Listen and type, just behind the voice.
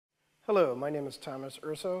Hello, my name is Thomas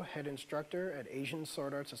Urso, head instructor at Asian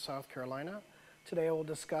Sword Arts of South Carolina. Today I will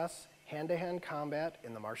discuss hand-to-hand combat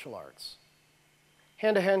in the martial arts.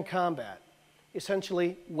 Hand-to-hand combat,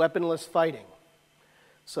 essentially weaponless fighting.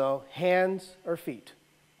 So hands or feet.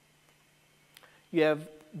 You have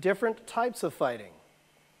different types of fighting.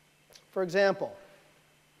 For example,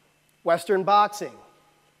 Western boxing.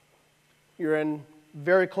 You're in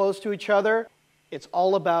very close to each other. It's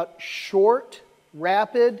all about short,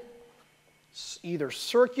 rapid, either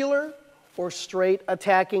circular or straight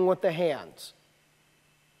attacking with the hands.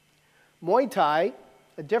 Muy Thai,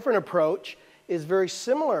 a different approach, is very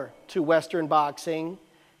similar to Western boxing,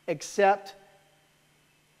 except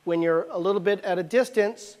when you're a little bit at a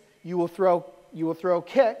distance, you will throw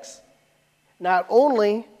kicks, not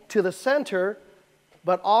only to the center,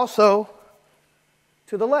 but also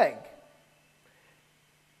to the leg.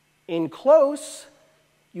 In close,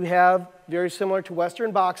 you have very similar to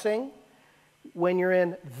Western boxing. When you're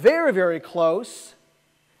in very, very close,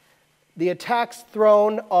 the attacks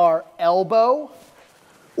thrown are elbow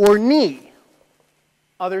or knee.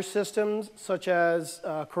 Other systems, such as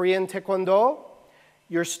Korean Tae Kwon Do,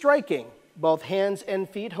 you're striking both hands and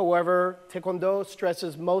feet. However, Tae Kwon Do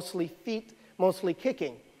stresses mostly feet, mostly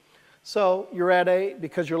kicking. So you're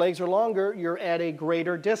because your legs are longer, you're at a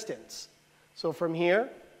greater distance. So from here,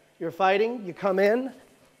 you're fighting, you come in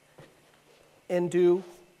and do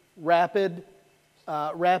rapid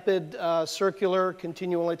circular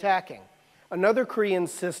continual attacking. Another Korean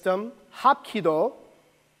system, Hapkido,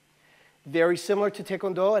 very similar to Tae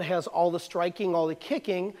Kwon Do. It has all the striking, all the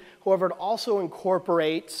kicking. However, it also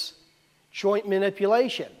incorporates joint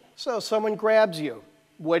manipulation. So someone grabs you.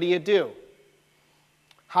 What do?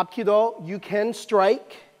 Hapkido, you can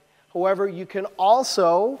strike. However, you can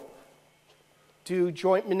also do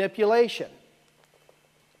joint manipulation.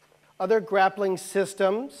 Other grappling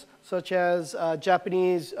systems, such as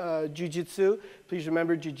Japanese Jiu-jitsu. Please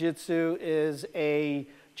remember, Jiu-jitsu is a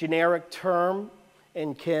generic term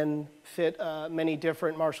and can fit many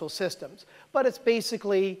different martial systems. But it's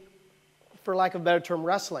basically, for lack of a better term,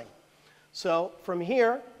 wrestling. So from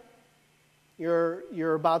here,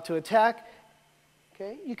 you're about to attack.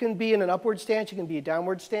 Okay? You can be in an upward stance, you can be a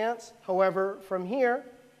downward stance. However, from here,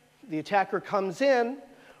 the attacker comes in,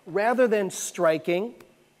 rather than striking,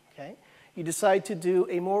 okay, you decide to do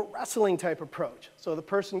a more wrestling type approach. So the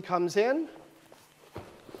person comes in,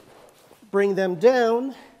 bring them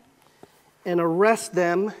down, and arrest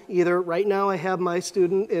them. Either right now I have my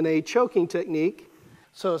student in a choking technique.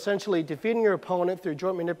 So essentially defeating your opponent through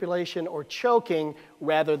joint manipulation or choking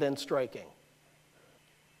rather than striking.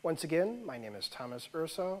 Once again, my name is Thomas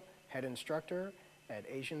Urso, head instructor at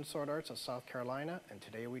Asian Sword Arts of South Carolina, and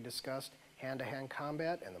today we discussed hand-to-hand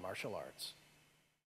combat in the martial arts.